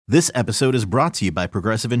This episode is brought to you by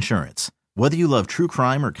Progressive Insurance. Whether you love true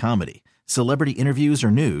crime or comedy, celebrity interviews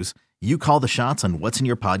or news, you call the shots on what's in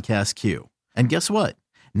your podcast queue. And guess what?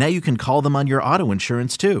 Now you can call them on your auto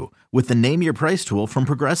insurance too with the Name Your Price tool from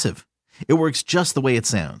Progressive. It works just the way it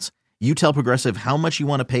sounds. You tell Progressive how much you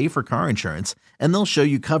want to pay for car insurance, and they'll show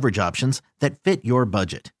you coverage options that fit your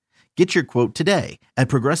budget. Get your quote today at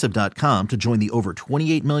Progressive.com to join the over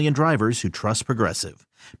 28 million drivers who trust Progressive.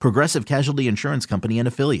 Progressive Casualty Insurance Company and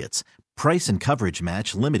Affiliates. Price and coverage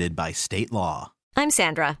match limited by state law. I'm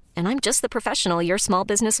Sandra, and I'm just the professional your small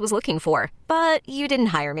business was looking for. But you didn't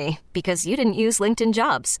hire me because you didn't use LinkedIn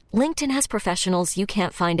Jobs. LinkedIn has professionals you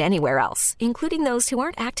can't find anywhere else, including those who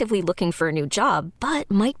aren't actively looking for a new job, but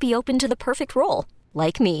might be open to the perfect role,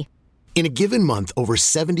 like me. In a given month, over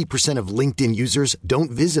 70% of LinkedIn users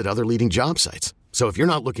don't visit other leading job sites. So if you're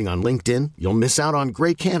not looking on LinkedIn, you'll miss out on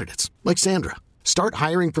great candidates like Sandra. Start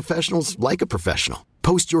hiring professionals like a professional.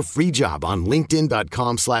 Post your free job on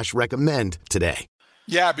linkedin.com/recommend today.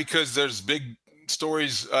 Yeah, because there's big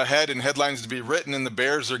stories ahead and headlines to be written, and the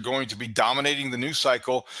Bears are going to be dominating the news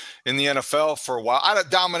cycle in the NFL for a while.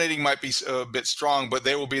 Dominating might be a bit strong, but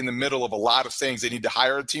they will be in the middle of a lot of things. They need to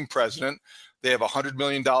hire a team president. They have $100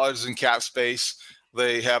 million in cap space.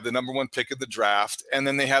 They have the number one pick of the draft. And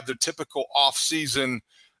then they have their typical off-season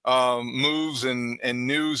moves and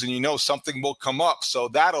news, and something will come up. So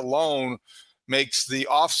that alone makes the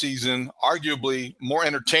off-season arguably more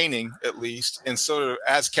entertaining, at least, and sort of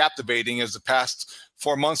as captivating as the past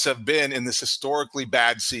 4 months have been in this historically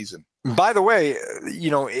bad season. By the way,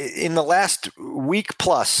 in the last week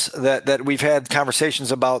plus that we've had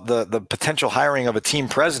conversations about the potential hiring of a team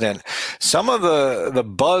president, some of the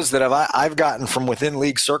buzz that I've gotten from within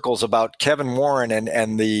league circles about Kevin Warren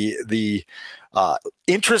and the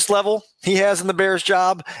interest level he has in the Bears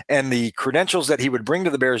job and the credentials that he would bring to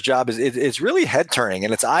the Bears job it's really head turning,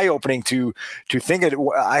 and it's eye opening to think it.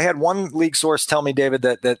 I had one league source tell me, David,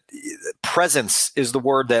 that presence is the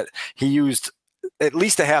word that he used at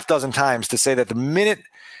least a half dozen times to say that the minute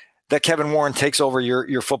that Kevin Warren takes over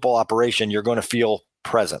your football operation, you're going to feel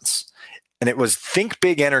presence. And it was think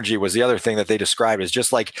big energy was the other thing that they described as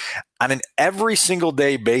just like on an every single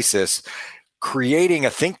day basis, creating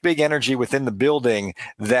a think big energy within the building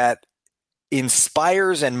that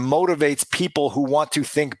inspires and motivates people who want to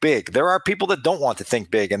think big. There are people that don't want to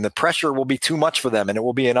think big, and the pressure will be too much for them, and it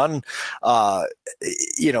will be an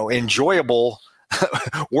enjoyable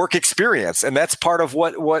work experience. And that's part of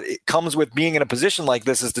what comes with being in a position like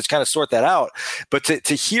this, is to kind of sort that out. But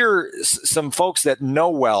to hear some folks that know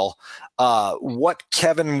well what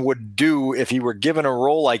Kevin would do if he were given a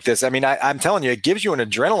role like this, I mean, I'm telling you, it gives you an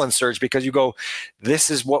adrenaline surge, because you go,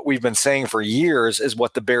 this is what we've been saying for years is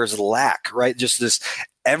what the Bears lack, right? Just this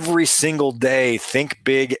every single day, think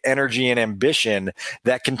big energy and ambition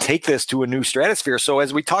that can take this to a new stratosphere. So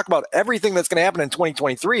as we talk about everything that's going to happen in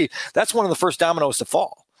 2023, that's one of the first dominoes to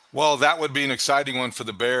fall. Well, that would be an exciting one for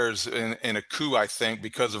the Bears in a coup, I think,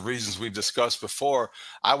 because of reasons we've discussed before.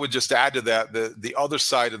 I would just add to that, the other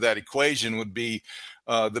side of that equation would be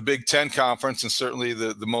the Big Ten Conference, and certainly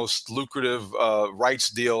the most lucrative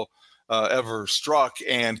rights deal ever struck,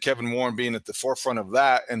 and Kevin Warren being at the forefront of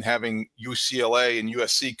that, and having UCLA and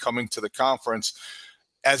USC coming to the conference.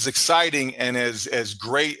 As exciting and as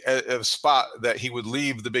great a spot that he would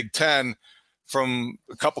leave the Big Ten. From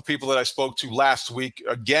a couple people that I spoke to last week,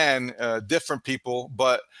 again, different people,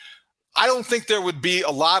 but I don't think there would be a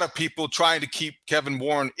lot of people trying to keep Kevin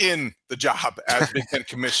Warren in the job as Big Ten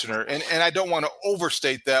commissioner. And I don't want to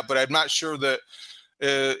overstate that, but I'm not sure that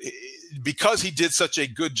because he did such a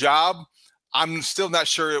good job, I'm still not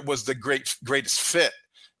sure it was the greatest fit.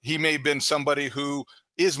 He may have been somebody who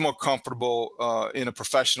is more comfortable in a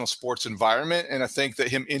professional sports environment. And I think that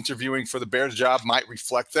him interviewing for the Bears job might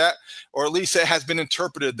reflect that, or at least it has been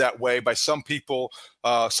interpreted that way by some people,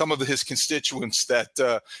 some of his constituents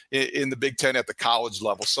that in the Big Ten at the college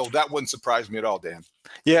level. So that wouldn't surprise me at all, Dan.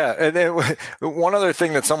 Yeah. And then one other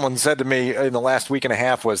thing that someone said to me in the last week and a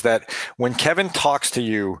half was that when Kevin talks to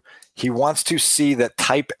you, he wants to see that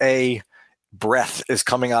type A breath is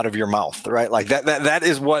coming out of your mouth, right? Like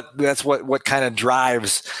that's what kind of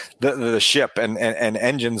drives the ship and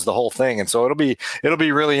engines the whole thing. And so it'll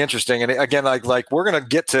be really interesting. And again, like we're going to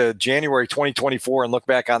get to January 2024 and look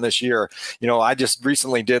back on this year. I just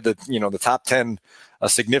recently did the top 10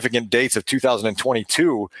 significant dates of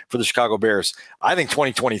 2022 for the Chicago Bears. I think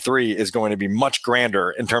 2023 is going to be much grander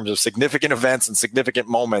in terms of significant events and significant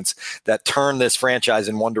moments that turn this franchise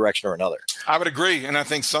in one direction or another. I would agree. And I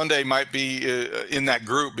think Sunday might be in that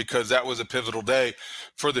group because that was a pivotal day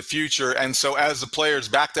for the future. And so as the players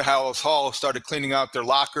back to Halas Hall started cleaning out their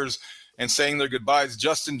lockers and saying their goodbyes.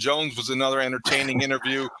 Justin Jones was another entertaining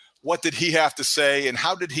interview. What did he have to say, and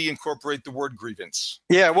how did he incorporate the word grievance?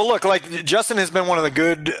 Yeah, well, look, like Justin has been one of the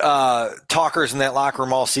good talkers in that locker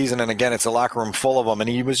room all season. And again, it's a locker room full of them. And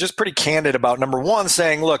he was just pretty candid about, number one,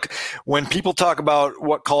 saying, look, when people talk about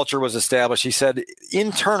what culture was established, he said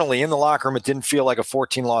internally in the locker room, it didn't feel like a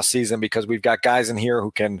 14-loss season because we've got guys in here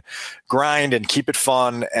who can grind and keep it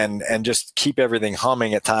fun and just keep everything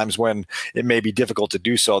humming at times when it may be difficult to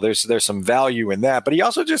do so. There's some value in that. But he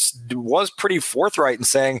also just was pretty forthright in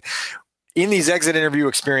saying, in these exit interview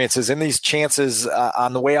experiences, in these chances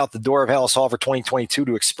on the way out the door of Halas Hall for 2022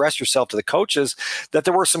 to express yourself to the coaches, that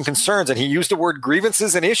there were some concerns. And he used the word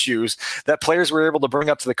grievances and issues that players were able to bring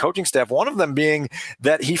up to the coaching staff. One of them being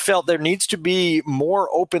that he felt there needs to be more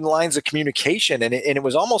open lines of communication. And it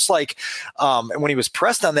was almost like when he was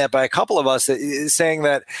pressed on that by a couple of us, saying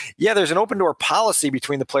that, yeah, there's an open door policy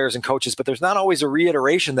between the players and coaches, but there's not always a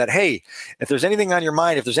reiteration that, hey, if there's anything on your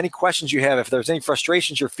mind, if there's any questions you have, if there's any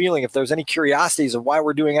frustrations you're feeling, if there's any curiosities of why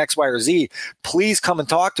we're doing X, Y, or Z, please come and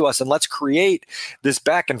talk to us and let's create this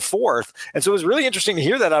back and forth. And so it was really interesting to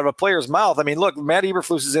hear that out of a player's mouth. I mean, look, Matt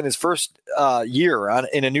Eberflus is in his first year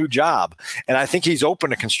in a new job, and I think he's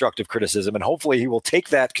open to constructive criticism, and hopefully he will take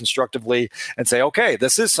that constructively and say, okay,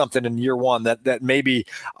 this is something in year one that maybe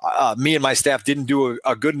me and my staff didn't do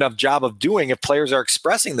a good enough job of doing if players are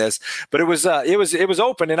expressing this. But it was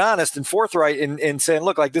open and honest and forthright in saying,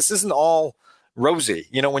 look, like this isn't all rosy.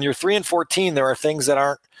 You know, when you're 3-14, there are things that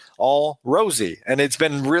aren't all rosy. And it's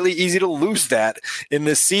been really easy to lose that in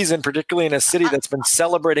this season, particularly in a city that's been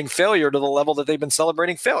celebrating failure to the level that they've been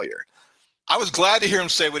celebrating failure. I was glad to hear him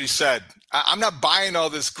say what he said. I'm not buying all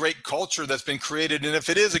this great culture that's been created. And if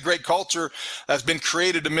it is a great culture that's been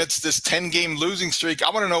created amidst this 10-game losing streak, I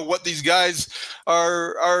want to know what these guys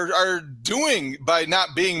are doing by not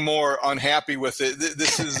being more unhappy with it.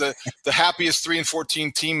 This is the happiest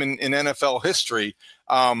 3-14 team in NFL history.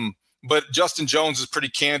 But Justin Jones is pretty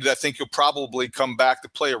candid. I think he'll probably come back to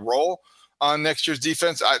play a role on next year's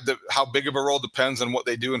defense. How big of a role depends on what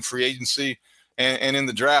they do in free agency and in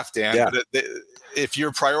the draft, Dan. Yeah. But if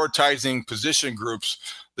you're prioritizing position groups,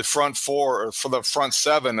 the front four or for the front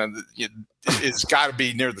seven, it's got to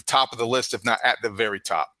be near the top of the list, if not at the very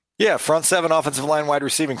top. Yeah, front seven, offensive line, wide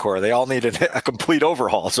receiving core. They all need a complete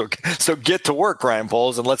overhaul. So get to work, Ryan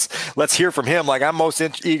Poles, and let's hear from him. Like I'm most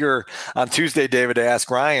eager on Tuesday, David, to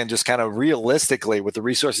ask Ryan just kind of realistically with the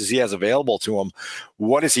resources he has available to him,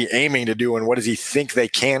 what is he aiming to do and what does he think they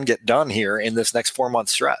can get done here in this next 4-month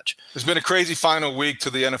stretch? There's been a crazy final week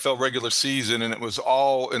to the NFL regular season, and it was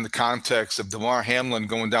all in the context of Damar Hamlin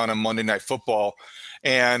going down on Monday Night Football,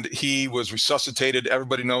 and he was resuscitated.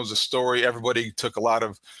 Everybody knows the story. Everybody took a lot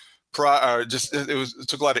of took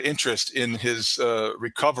a lot of interest in his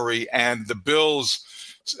recovery, and the Bills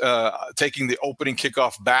taking the opening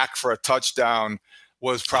kickoff back for a touchdown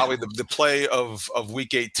was probably the play of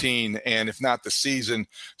week 18, and if not the season.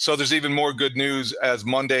 So there's even more good news as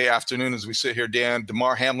Monday afternoon as we sit here, Dan.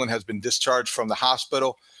 Damar Hamlin has been discharged from the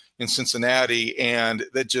hospital in Cincinnati, and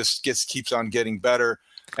that just keeps on getting better.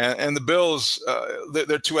 And the Bills,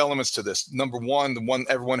 there are two elements to this. Number one, the one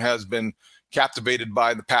everyone has been captivated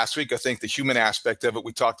by the past week, I think the human aspect of it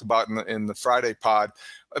we talked about in the Friday pod,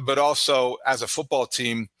 but also as a football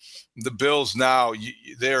team, the Bills now,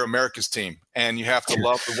 they're America's team, and you have to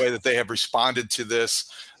love the way that they have responded to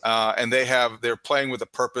this, and they're playing with a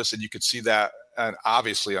purpose, and you could see that. And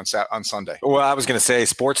obviously on Sunday. Well, I was going to say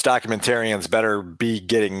sports documentarians better be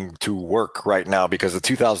getting to work right now because the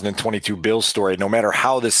 2022 Bills story, no matter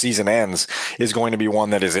how this season ends, is going to be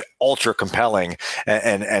one that is ultra compelling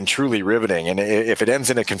and truly riveting. And if it ends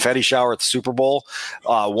in a confetti shower at the Super Bowl,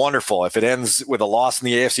 wonderful. If it ends with a loss in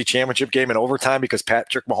the AFC Championship game in overtime because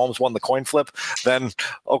Patrick Mahomes won the coin flip, then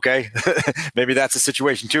okay, maybe that's a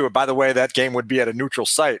situation too. By the way, that game would be at a neutral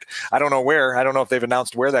site. I don't know where. I don't know if they've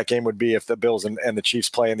announced where that game would be if the Bills and the Chiefs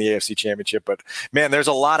play in the AFC Championship. But, man, there's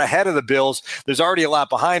a lot ahead of the Bills. There's already a lot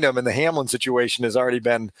behind them, and the Hamlin situation has already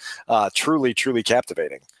been truly, truly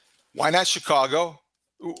captivating. Why not Chicago?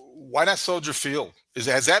 Why not Soldier Field?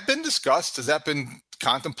 Has that been discussed? Has that been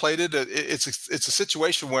contemplated? It's a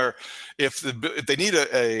situation where if they need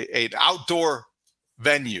an outdoor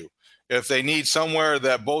venue, if they need somewhere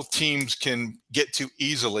that both teams can get to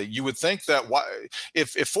easily, you would think that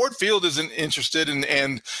if Ford Field isn't interested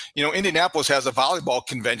and Indianapolis has a volleyball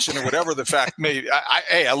convention or whatever the fact may,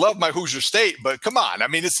 hey, I love my Hoosier State, but come on, I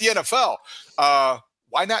mean, it's the NFL.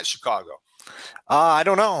 Why not Chicago? I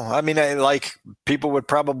don't know. I mean, like people would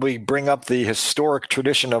probably bring up the historic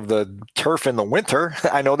tradition of the turf in the winter.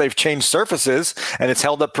 I know they've changed surfaces and it's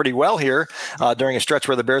held up pretty well here during a stretch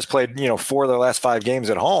where the Bears played, 4 of their last 5 games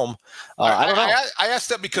at home. I don't know. I asked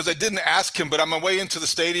that because I didn't ask him, but on my way into the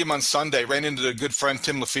stadium on Sunday, ran into a good friend,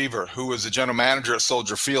 Tim Lefevre, who was the general manager at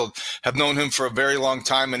Soldier Field. Have known him for a very long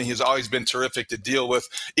time, and he's always been terrific to deal with,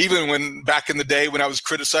 even when back in the day when I was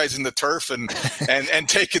criticizing the turf and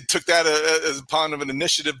took that as upon of an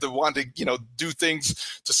initiative to want to, do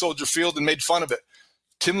things to Soldier Field and made fun of it.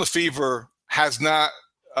 Tim Lefevre has not,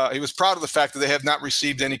 he was proud of the fact that they have not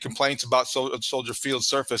received any complaints about Soldier Field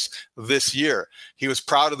surface this year. He was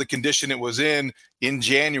proud of the condition it was in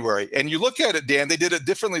January. And you look at it, Dan, they did it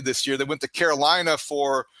differently this year. They went to Carolina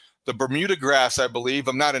for the Bermuda grass, I believe.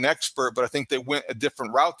 I'm not an expert, but I think they went a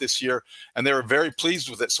different route this year, and they were very pleased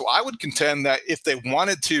with it. So I would contend that if they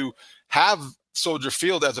wanted to have Soldier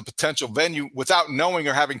Field as a potential venue without knowing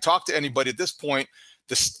or having talked to anybody at this point,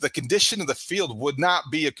 the condition of the field would not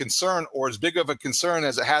be a concern or as big of a concern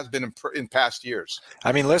as it has been in past years.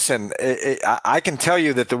 I mean, listen, I can tell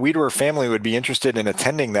you that the Wiedewer family would be interested in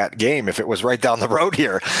attending that game if it was right down the road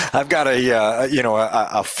here. I've got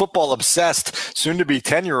a football obsessed, soon to be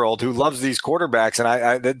 10-year-old who loves these quarterbacks,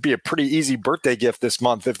 and that'd be a pretty easy birthday gift this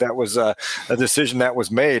month if that was a decision that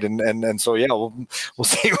was made. And so yeah, we'll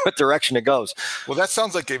see what direction it goes. Well, that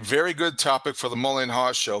sounds like a very good topic for the Mully and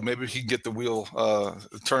Haw show. Maybe we can get the wheel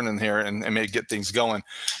turning here and maybe get things going.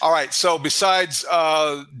 All right. So besides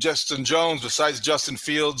Justin Jones, besides Justin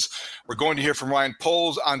Fields, we're going to hear from Ryan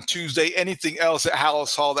Poles on Tuesday. Anything else at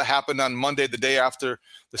Halas Hall that happened on Monday, the day after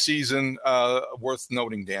the season, worth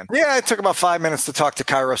noting, Dan? Yeah, it took about 5 minutes to talk to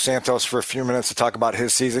Cairo Santos for a few minutes to talk about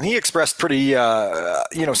his season. He expressed pretty,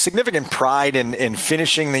 significant pride in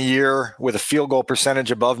finishing the year with a field goal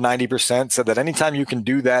percentage above 90%. Said that anytime you can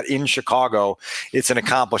do that in Chicago, it's an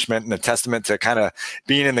accomplishment and a testament to kind of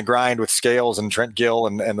being in the grind with Scales and Trent Gill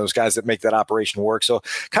and those guys that make that operation work. So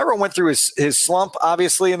Cairo went through his slump,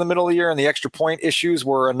 obviously, in the middle of the year, and the extra point issues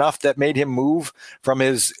were enough that made him move from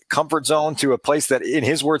his comfort zone to a place that, in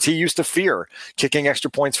his words, he used to fear, kicking extra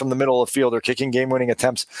points from the middle of the field or kicking game-winning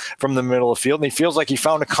attempts from the middle of the field. And he feels like he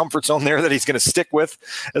found a comfort zone there that he's going to stick with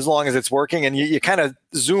as long as it's working. And you kind of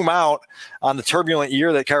zoom out on the turbulent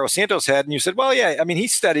year that Cairo Santos had, and you said, well, yeah, I mean, he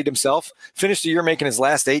steadied himself, finished the year making his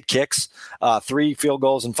last 8 kicks, 3 field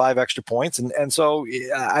goals and 5 extra points. And so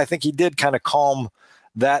I think he did kind of calm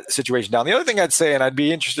that situation down. The other thing I'd say, and I'd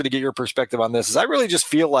be interested to get your perspective on this, is I really just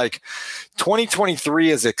feel like 2023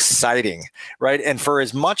 is exciting, right? And for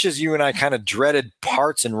as much as you and I kind of dreaded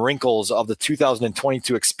parts and wrinkles of the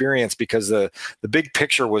 2022 experience because the big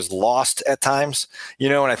picture was lost at times,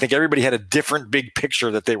 and I think everybody had a different big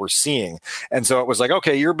picture that they were seeing. And so it was like,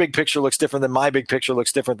 okay, your big picture looks different than my big picture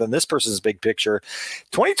looks different than this person's big picture.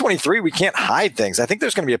 2023, we can't hide things. I think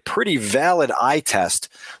there's going to be a pretty valid eye test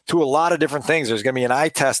to a lot of different things. There's going to be an eye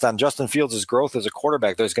test on Justin Fields' growth as a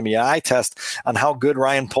quarterback. There's going to be an eye test on how good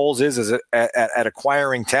Ryan Poles is at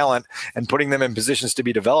acquiring talent and putting them in positions to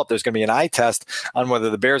be developed. There's going to be an eye test on whether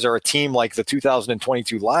the Bears are a team like the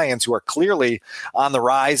 2022 Lions, who are clearly on the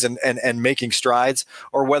rise and making strides,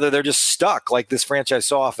 or whether they're just stuck like this franchise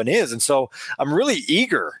so often is. And so I'm really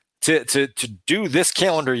eager to do this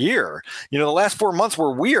calendar year. The last 4 months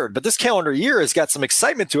were weird, but this calendar year has got some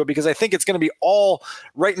excitement to it because I think it's going to be all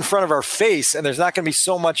right in front of our face, and there's not going to be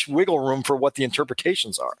so much wiggle room for what the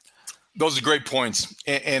interpretations are. Those are great points,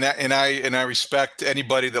 and I respect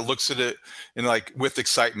anybody that looks at it with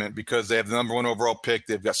excitement because they have the number 1 overall pick.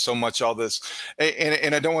 They've got so much all this,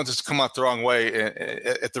 and I don't want this to come out the wrong way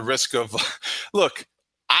at the risk of look.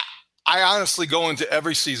 I honestly go into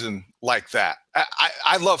every season like that.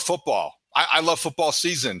 I love football. I love football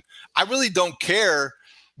season. I really don't care.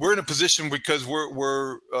 We're in a position because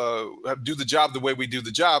we're do the job the way we do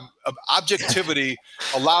the job. Objectivity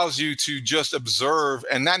allows you to just observe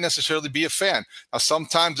and not necessarily be a fan. Now,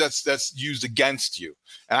 sometimes that's used against you,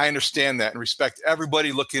 and I understand that and respect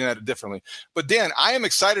everybody looking at it differently. But Dan, I am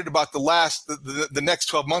excited about the next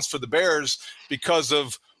 12 months for the Bears because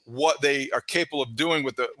of what they are capable of doing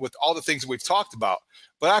with all the things that we've talked about.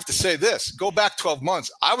 But I have to say this, go back 12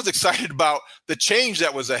 months. I was excited about the change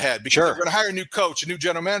that was ahead because they're going to hire a new coach, a new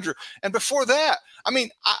general manager. And before that, I mean,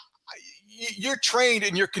 you're trained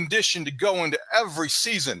and you're conditioned to go into every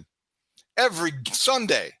season, every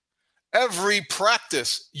Sunday, every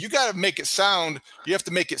practice. You got to make it sound, you have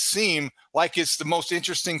to make it seem like it's the most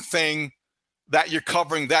interesting thing that you're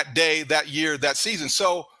covering that day, that year, that season.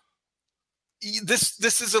 So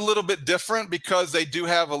this is a little bit different because they do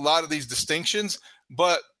have a lot of these distinctions,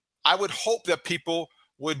 but I would hope that people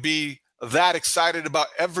would be that excited about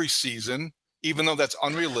every season even though that's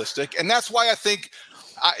unrealistic. And that's why I think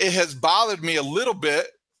it has bothered me a little bit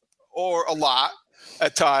or a lot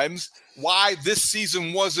at times why this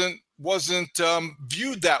season wasn't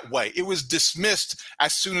viewed that way. It was dismissed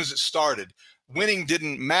as soon as it started. Winning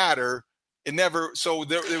didn't matter. It never. So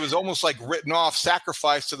it was almost like written off,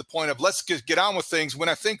 sacrificed to the point of let's get on with things. When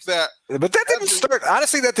I think that, but that didn't start.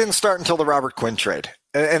 Honestly, that didn't start until the Robert Quinn trade.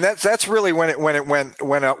 And that's really when it went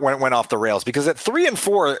off the rails, because at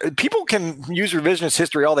 3-4, people can use revisionist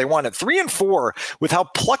history all they want. At 3-4, with how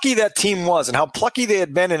plucky that team was and how plucky they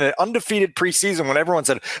had been in an undefeated preseason, when everyone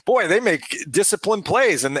said, "Boy, they make disciplined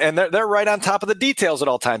plays and they're right on top of the details at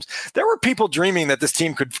all times." There were people dreaming that this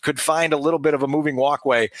team could find a little bit of a moving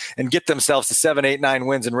walkway and get themselves to 7, 8, 9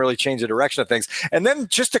 wins and really change the direction of things. And then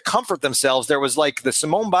just to comfort themselves, there was like the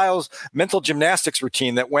Simone Biles mental gymnastics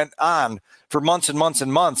routine that went on for months and months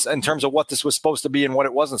and months in terms of what this was supposed to be and what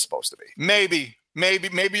it wasn't supposed to be. Maybe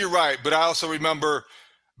you're right. But I also remember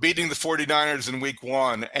beating the 49ers in week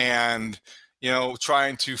 1 and,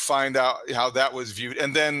 trying to find out how that was viewed.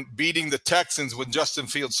 And then beating the Texans when Justin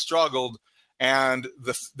Fields struggled. And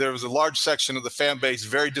there was a large section of the fan base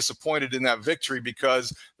very disappointed in that victory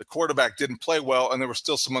because the quarterback didn't play well and there was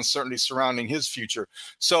still some uncertainty surrounding his future.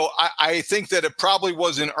 So I think that it probably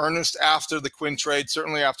was in earnest after the Quinn trade,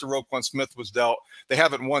 certainly after Roquan Smith was dealt. They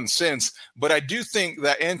haven't won since. But I do think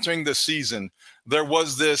that entering the season, there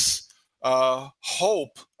was this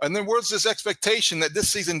hope and there was this expectation that this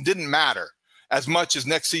season didn't matter as much as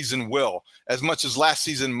next season will, as much as last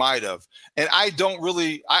season might have. And I don't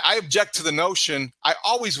really, I object to the notion, I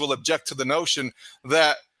always will object to the notion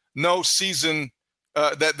that no season,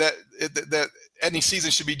 that any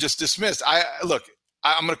season should be just dismissed. I'm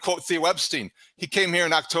going to quote Theo Epstein. He came here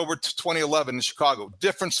in October 2011 in Chicago.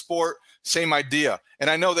 Different sport, same idea. And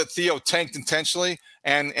I know that Theo tanked intentionally,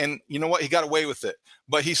 and you know what? He got away with it.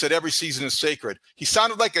 But he said every season is sacred. He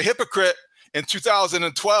sounded like a hypocrite in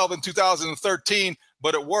 2012 and 2013,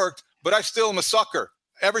 but it worked. But I still am a sucker.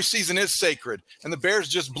 Every season is sacred, and the Bears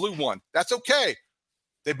just blew one. That's okay.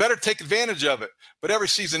 They better take advantage of it. But every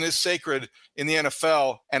season is sacred in the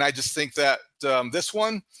NFL, and I just think that this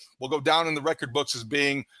one will go down in the record books as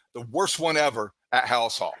being the worst one ever at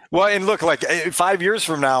Halas Hall. Well, and look, like 5 years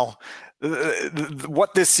from now,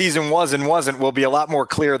 what this season was and wasn't will be a lot more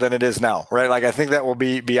clear than it is now, right? Like I think that will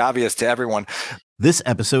be obvious to everyone. This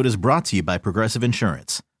episode is brought to you by Progressive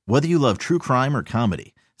Insurance. Whether you love true crime or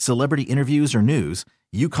comedy, celebrity interviews or news,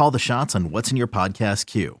 you call the shots on what's in your podcast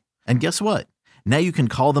queue. And guess what? Now you can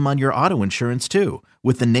call them on your auto insurance too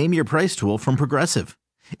with the Name Your Price tool from Progressive.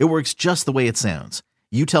 It works just the way it sounds.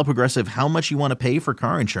 You tell Progressive how much you want to pay for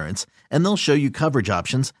car insurance, and they'll show you coverage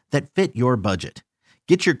options that fit your budget.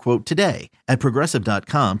 Get your quote today at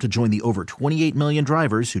Progressive.com to join the over 28 million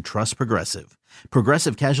drivers who trust Progressive.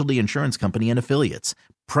 Progressive Casualty Insurance Company and Affiliates.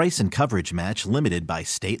 Price and coverage match limited by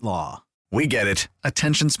state law. We get it.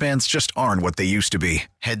 Attention spans just aren't what they used to be.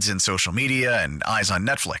 Heads in social media and eyes on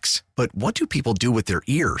Netflix. But what do people do with their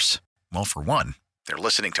ears? Well, for one, they're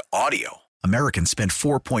listening to audio. Americans spend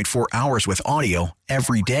 4.4 hours with audio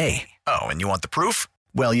every day. Oh, and you want the proof?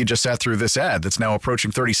 Well, you just sat through this ad that's now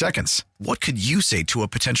approaching 30 seconds. What could you say to a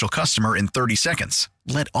potential customer in 30 seconds?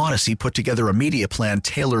 Let Odyssey put together a media plan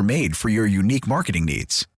tailor-made for your unique marketing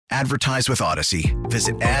needs. Advertise with Odyssey.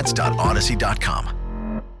 Visit ads.odyssey.com.